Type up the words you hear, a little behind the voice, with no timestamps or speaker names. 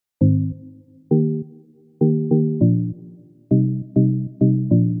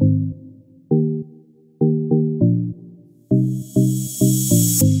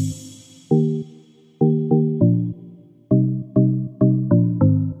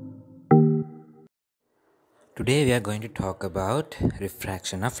Today we are going to talk about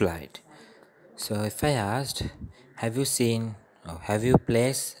refraction of light. So if I asked, have you seen or have you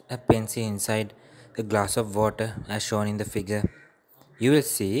placed a pencil inside a glass of water as shown in the figure, you will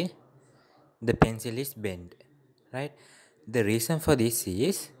see the pencil is bent, right? The reason for this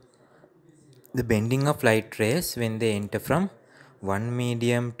is the bending of light rays when they enter from one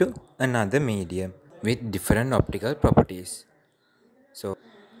medium to another medium with different optical properties. So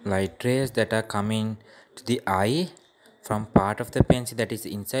light rays that are coming to the eye from part of the pencil that is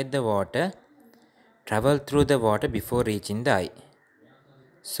inside the water travel through the water before reaching the eye.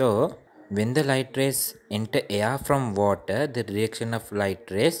 So when the light rays enter air from water, the direction of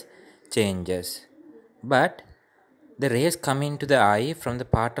light rays changes. But the rays coming to the eye from the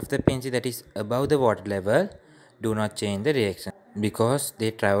part of the pencil that is above the water level do not change the direction because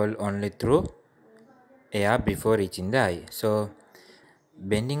they travel only through air before reaching the eye. So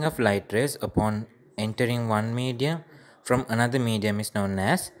bending of light rays upon entering one medium from another medium is known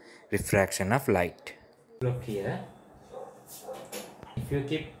as refraction of light. Look here, if you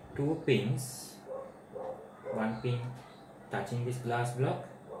keep two pins, one pin touching this glass block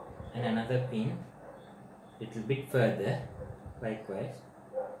and another pin little bit further likewise,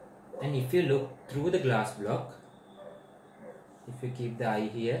 and if you look through the glass block, if you keep the eye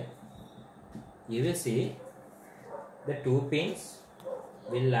here, you will see the two pins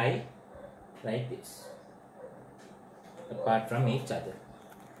will lie like this apart from each other,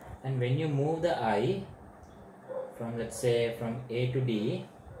 and when you move the eye from, let's say, from A to D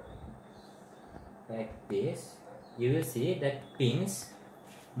like this, you will see that pins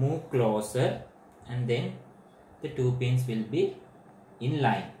move closer and then the two pins will be in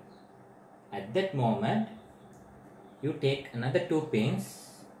line. At that moment you take another two pins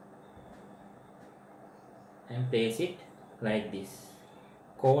and place it like this,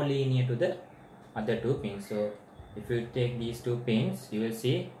 collinear to the other two pins. So if you take these two pins, you will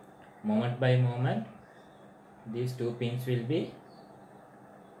see moment by moment these two pins will be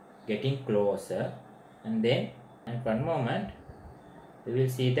getting closer, and then one moment you will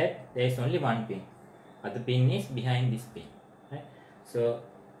see that there is only one pin, other pin is behind this pin, right? So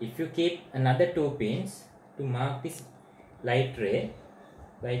if you keep another two pins to mark this light ray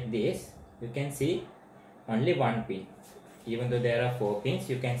like this, you can see only one pin. Even though there are four pins,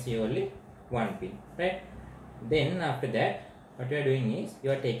 you can see only one pin, right? Then after that, what you are doing is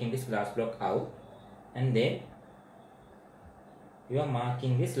you are taking this glass block out and then you are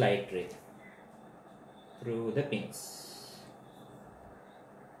marking this light ray through the pins,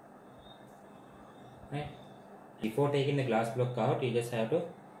 right? Before taking the glass block out, you just have to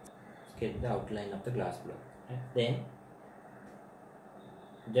sketch the outline of the glass block, right? Then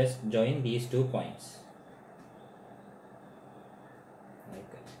just join these two points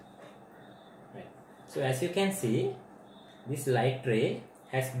like that, right? So as you can see, this light ray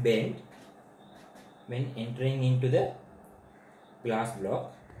has bent when entering into the glass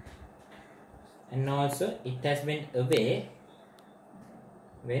block, and also it has bent away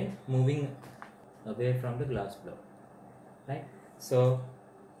when moving away from the glass block, right? So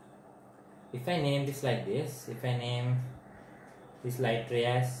if I name this like this, if I name this light ray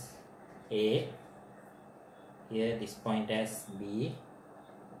as A, here this point as B,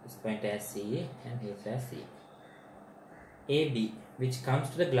 this point as C, and here as C. AB, which comes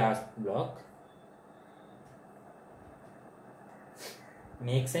to the glass block,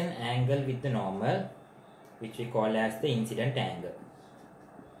 makes an angle with the normal, which we call as the incident angle,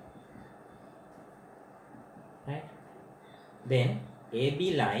 right? Then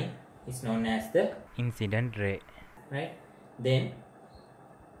AB line is known as the incident ray, right? Then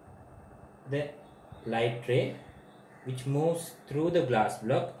the light ray which moves through the glass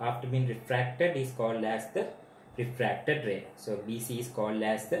block after being refracted is called as the refracted ray. So BC is called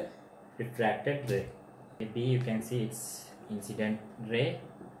as the refracted ray. AB, you can see it's incident ray.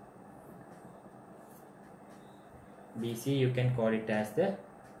 BC, you can call it as the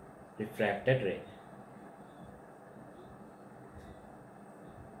refracted ray,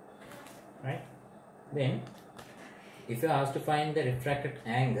 right? Then if you are asked to find the refracted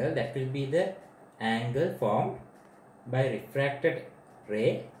angle, that will be the angle formed by refracted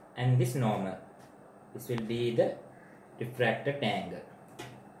ray and this normal. This will be the refracted angle,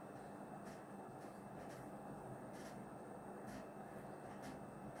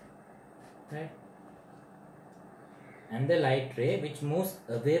 right? And the light ray which moves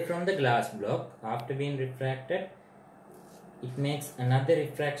away from the glass block after being refracted, it makes another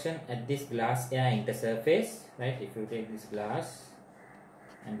refraction at this glass air intersurface, right? If you take this glass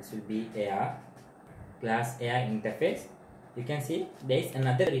and this will be air, glass air interface, you can see there is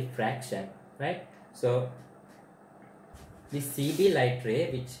another refraction, right? So this CB light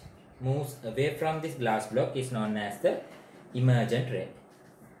ray which moves away from this glass block is known as the emergent ray.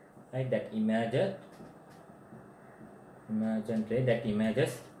 Right, that emergent ray that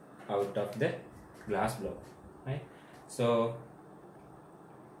emerges out of the glass block. Right, so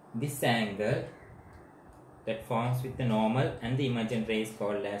this angle that forms with the normal and the emergent ray is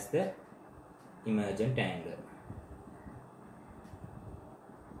called as the emergent angle.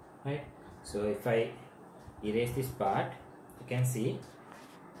 Right, so if I erase this part, you can see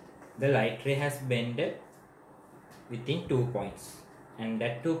the light ray has bended within 2 points, and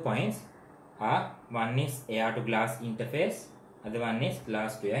that 2 points are, one is air to glass interface, other one is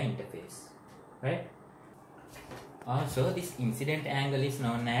glass to air interface. Right, also this incident angle is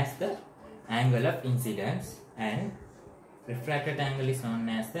known as the angle of incidence, and refracted angle is known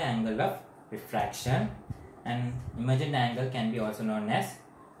as the angle of refraction, and emergent angle can be also known as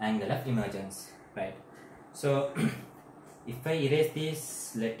angle of emergence. Right, so if I erase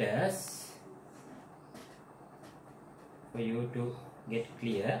these letters for you to get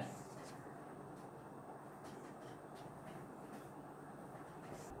clear,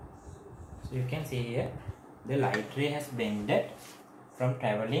 so you can see here the light ray has bended from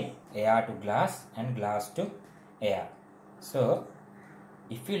traveling air to glass and glass to air. So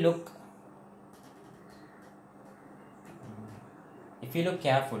if you look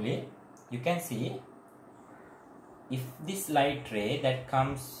carefully, you can see if this light ray that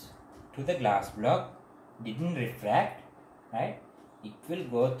comes to the glass block didn't refract, right, it will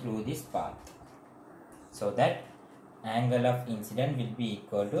go through this path, so that angle of incident will be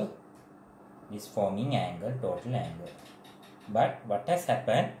equal to this forming angle, total angle. But what has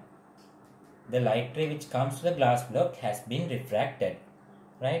happened, the light ray which comes to the glass block has been refracted.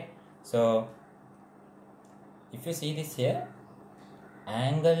 Right, so if you see this here,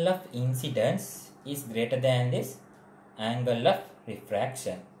 angle of incidence is greater than this angle of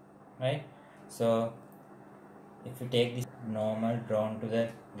refraction. Right, so if you take this normal drawn to the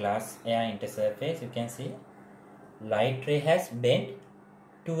glass air intersurface, you can see light ray has bent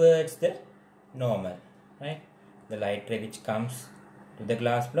towards the normal. Right, the light ray which comes to the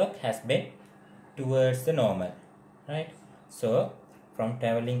glass block has bent towards the normal. Right, so from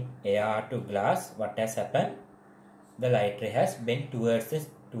traveling air to glass, what has happened, the light ray has bent towards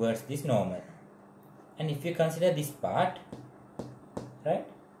this normal. And if you consider this part, right,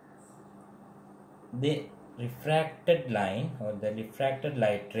 the refracted line or the refracted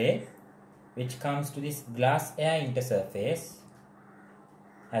light ray which comes to this glass air intersurface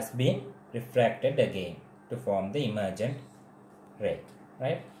has been refracted again to form the emergent ray.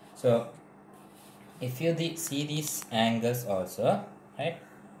 Right, so if you see these angles also, right,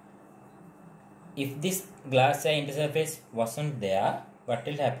 if this glass air intersurface wasn't there, what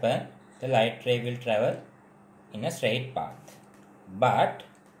will happen, the light ray will travel in a straight path. But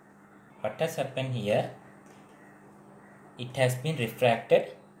what has happened here, it has been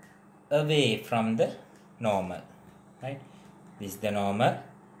refracted away from the normal. Right, this is the normal,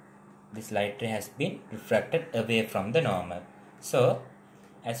 this light ray has been refracted away from the normal. So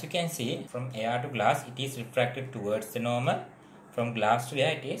as you can see, from air to glass it is refracted towards the normal, from glass to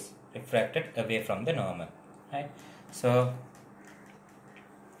air it is refracted away from the normal. Right, so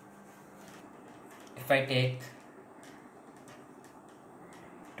if I take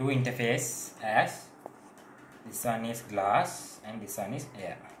two interface as this one is glass and this one is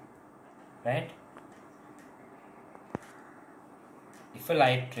air, right, if a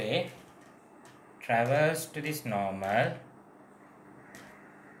light ray travels to this normal,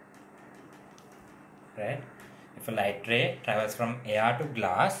 right, if a light ray travels from air to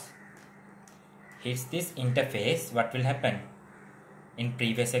glass, hits this interface, what will happen? In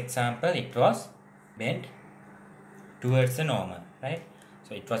previous example it was bent towards the normal, right,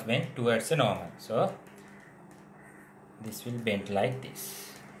 so it was bent towards the normal, so this will bend like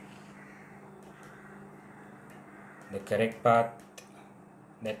this. The correct path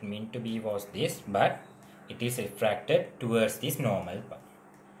that meant to be was this, but it is refracted towards this normal path.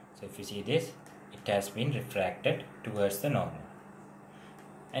 So if you see this, it has been refracted towards the normal.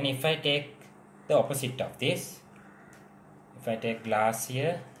 And if I take the opposite of this, if I take glass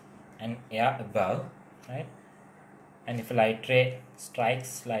here and air above, right, and if a light ray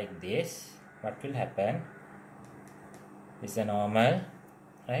strikes like this, what will happen? This is a normal,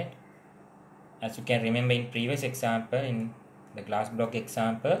 right? As you can remember in previous example, in the glass block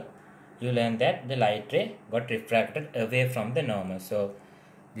example, you learned that the light ray got refracted away from the normal. So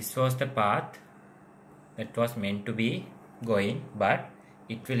this was the path that was meant to be going, but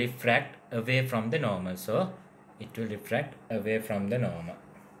it will refract away from the normal. So it will refract away from the normal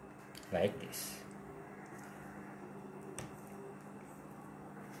like this.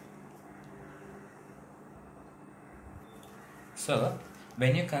 So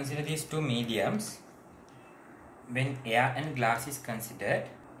when you consider these two mediums, when air and glass is considered,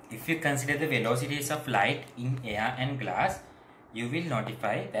 if you consider the velocities of light in air and glass, you will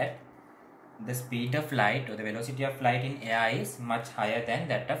notify that the speed of light or the velocity of light in air is much higher than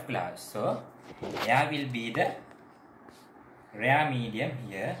that of glass. So air will be the rare medium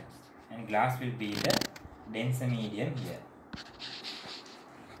here and glass will be the denser medium here.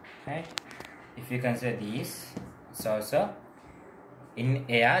 Right? If you consider these, so also in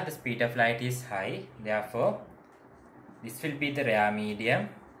air the speed of light is high, therefore this will be the rare medium,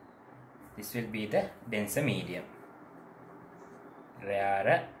 this will be the denser medium,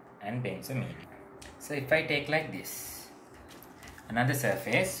 rarer and denser medium. So if I take like this, another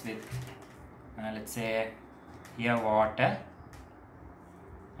surface with let's say here water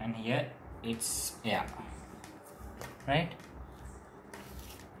and here it's air, right?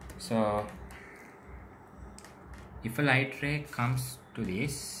 So if a light ray comes to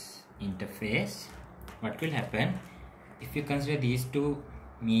this interface, what will happen? If you consider these two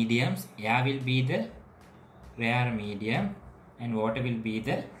mediums, air will be the rare medium and water will be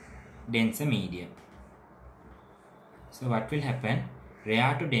the denser medium. So what will happen?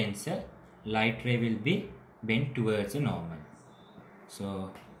 Rare to denser, light ray will be bent towards the normal.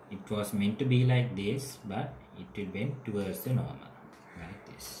 So it was meant to be like this, but it will bend towards the normal, like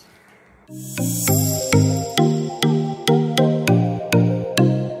this.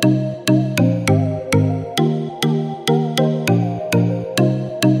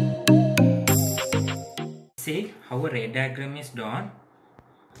 See how a ray diagram is drawn.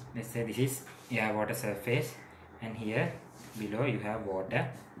 Let's say this is air water surface and here below you have water,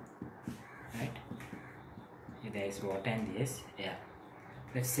 right? Here there is water and there is air.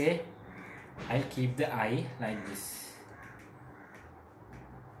 Let's say I'll keep the eye like this.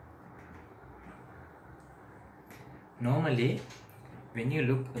 Normally when you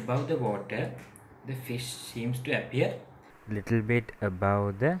look above the water, the fish seems to appear little bit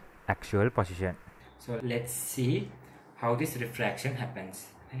above the actual position. So let's see how this refraction happens.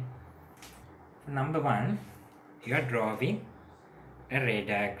 Right? For number one, you are drawing a ray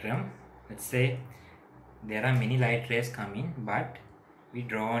diagram. Let's say there are many light rays coming, but we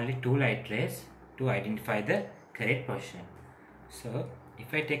draw only two light rays to identify the correct position. So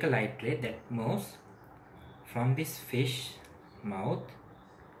if I take a light ray that moves from this fish mouth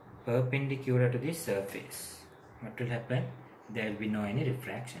perpendicular to this surface, what will happen? There will be no any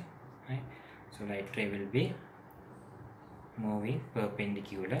refraction, right? So light ray will be moving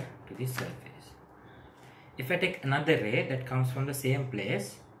perpendicular to this surface. If I take another ray that comes from the same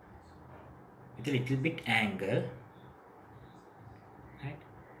place with a little bit angle, right?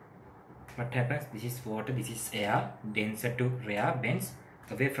 What happens? This is water, this is air, denser to rare, bends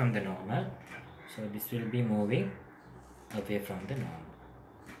away from the normal. So this will be moving away from the normal,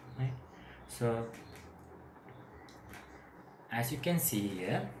 right? So as you can see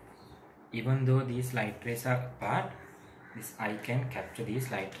here, even though these light rays are apart, this eye can capture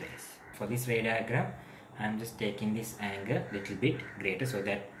these light rays. For this ray diagram, I am just taking this angle little bit greater so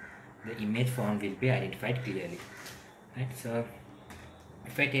that the image formed will be identified clearly, right? So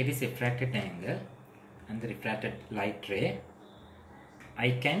if I take this refracted angle and the refracted light ray,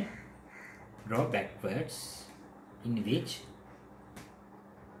 I can draw backwards in which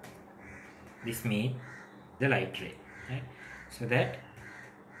this meets the light ray, right? So that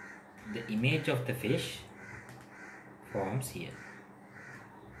the image of the fish forms here.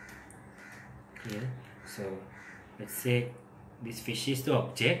 Clear? So let's say this fish is the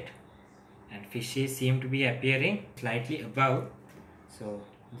object and fishes seem to be appearing slightly above. So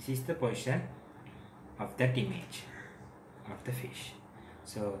this is the position of that image of the fish.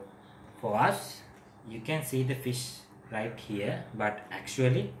 So for us, you can see the fish right here, but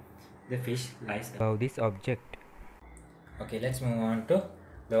actually the fish lies above this object. Okay, let's move on to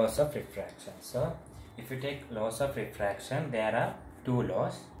laws of refraction. So if you take laws of refraction, there are two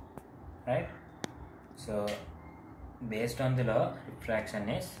laws, right? So based on the law, refraction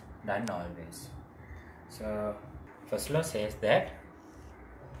is done always. So first law says that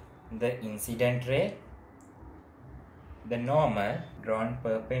the incident ray, the normal drawn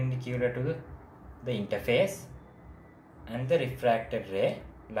perpendicular to the interface, and the refracted ray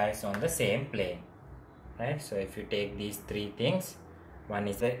lies on the same plane, right? So if you take these three things, one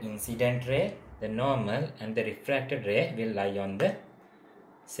is the incident ray, the normal and the refracted ray will lie on the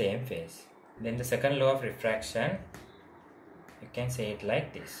same face. Then the second law of refraction, you can say it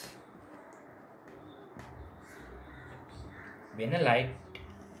like this. When a light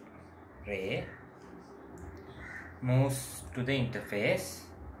ray moves to the interface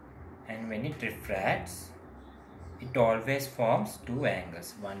and when it refracts, it always forms two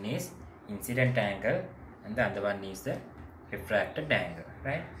angles. One is incident angle and the other one is the refracted angle,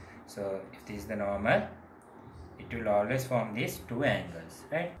 right? So if this is the normal, it will always form these two angles,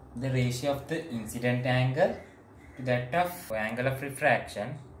 right? The ratio of the incident angle to that of angle of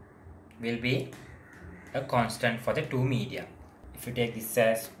refraction will be a constant for the two media. If you take this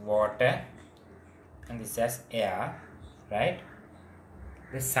as water and this as air, right,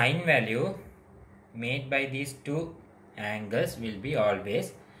 the sine value made by these two angles will be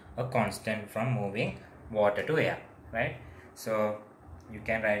always a constant from moving water to air, right? So you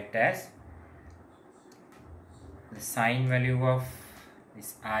can write it as the sine value of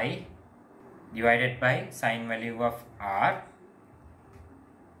this I divided by sine value of R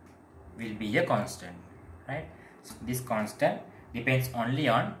will be a constant, right? So this constant depends only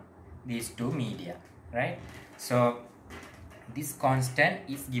on these two media, right? So this constant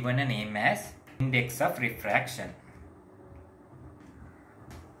is given a name as index of refraction.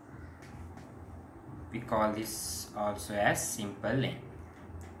 We call this also as simple n,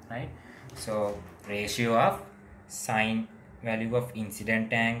 right? So ratio of sine value of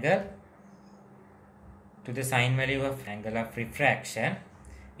incident angle to the sine value of angle of refraction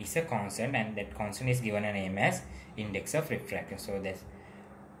is a constant, and that constant is given a name as index of refraction.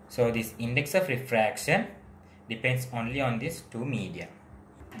 So this index of refraction depends only on these two media.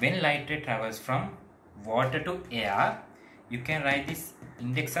 When light ray travels from water to air, you can write this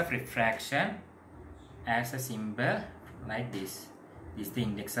index of refraction as a symbol like this. This is the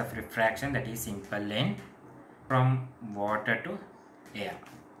index of refraction, that is simple n, from water to air,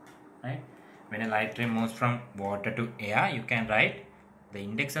 right? When a light ray moves from water to air, you can write the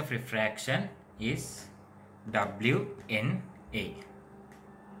index of refraction is WNA,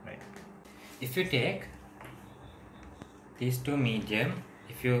 right? If you take these two mediums,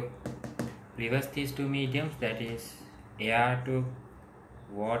 if you reverse these two mediums, that is air to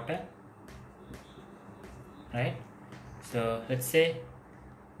water, right? So let's say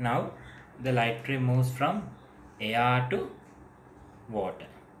now the light ray moves from air to water,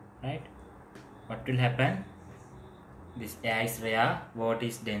 right? What will happen? This air is rare, water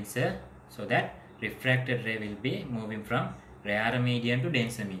is denser, so that refracted ray will be moving from rarer medium to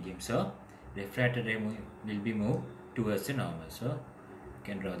denser medium. So refracted ray will be moved towards the normal. So you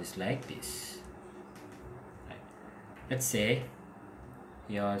can draw this like this, right? Let's say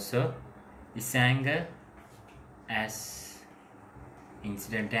here also this angle as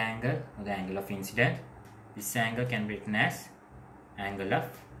incident angle, or the angle of incident. This angle can be written as angle of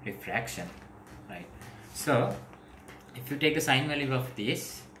refraction, right? So if you take the sine value of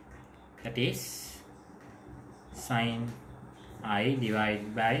this, that is sine I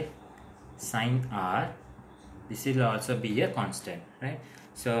divided by sine R, this will also be a constant, right?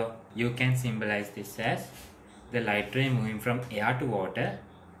 So you can symbolize this as the light ray moving from air to water.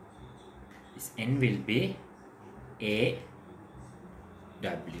 This n will be AW.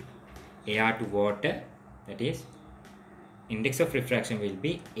 Air to water, that is index of refraction will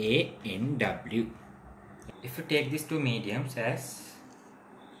be ANW. If you take these two mediums as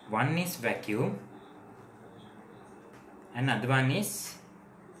one is vacuum and another one is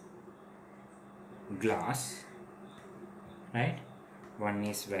glass, right? One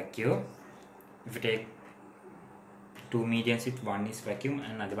is vacuum. If you take two mediums, if one is vacuum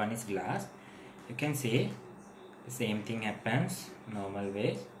and another one is glass, you can see the same thing happens normal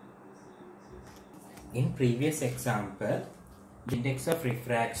ways. In previous example, the index of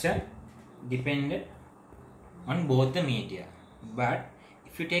refraction depended on both the media, but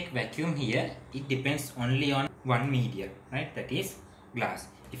if you take vacuum here, it depends only on one media, right? That is glass.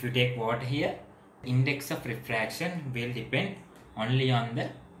 If you take water here, index of refraction will depend only on the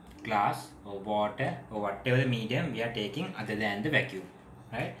glass or water or whatever the medium we are taking other than the vacuum,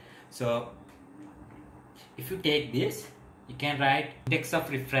 right? So if you take this, you can write index of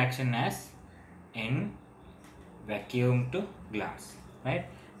refraction as N vacuum to glass, right?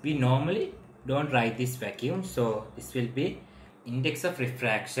 We normally don't write this vacuum, so this will be index of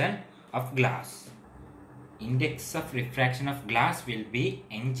refraction of glass. Index of refraction of glass will be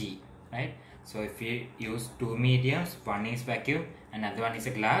Ng, right? So if you use two mediums, one is vacuum and another one is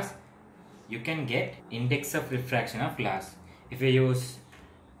a glass, you can get index of refraction of glass. If you use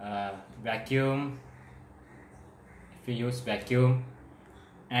vacuum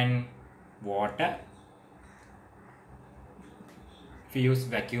and water, if you use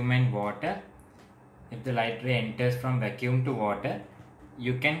vacuum and water, if the light ray enters from vacuum to water,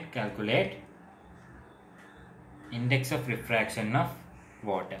 you can calculate index of refraction of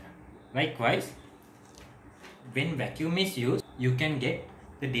water. Likewise, when vacuum is used, you can get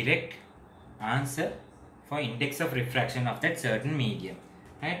the direct answer for index of refraction of that certain medium,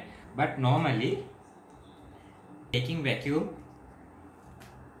 right? But normally taking vacuum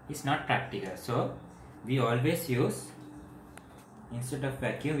is not practical, so we always use, instead of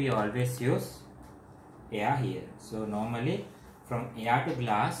vacuum, we always use air here. So normally from air to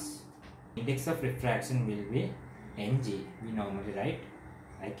glass, index of refraction will be Ng. We normally write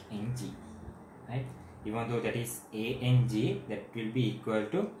like Ng, right? Even though that is Ang, that will be equal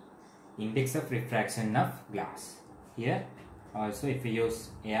to index of refraction of glass. Here also, if we use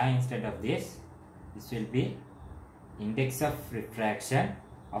air instead of this will be index of refraction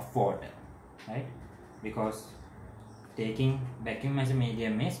of water, right? Because taking vacuum as a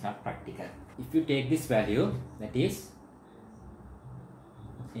medium is not practical. If you take this value, that is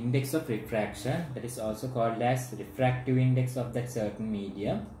index of refraction, that is also called as refractive index of that certain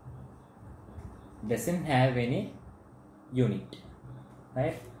medium, doesn't have any unit,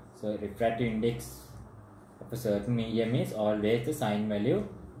 right? So refractive index of a certain medium is always the sine value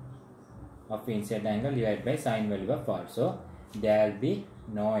of incident angle divided by sine value of fault. So there will be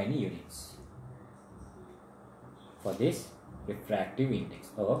no any units for this refractive index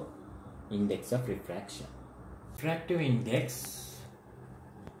or index of refraction. Refractive index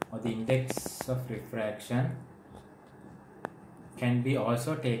or the index of refraction can be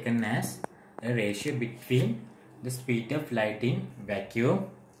also taken as a ratio between the speed of light in vacuum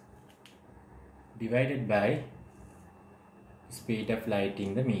divided by speed of light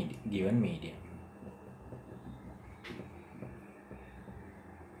in the given medium.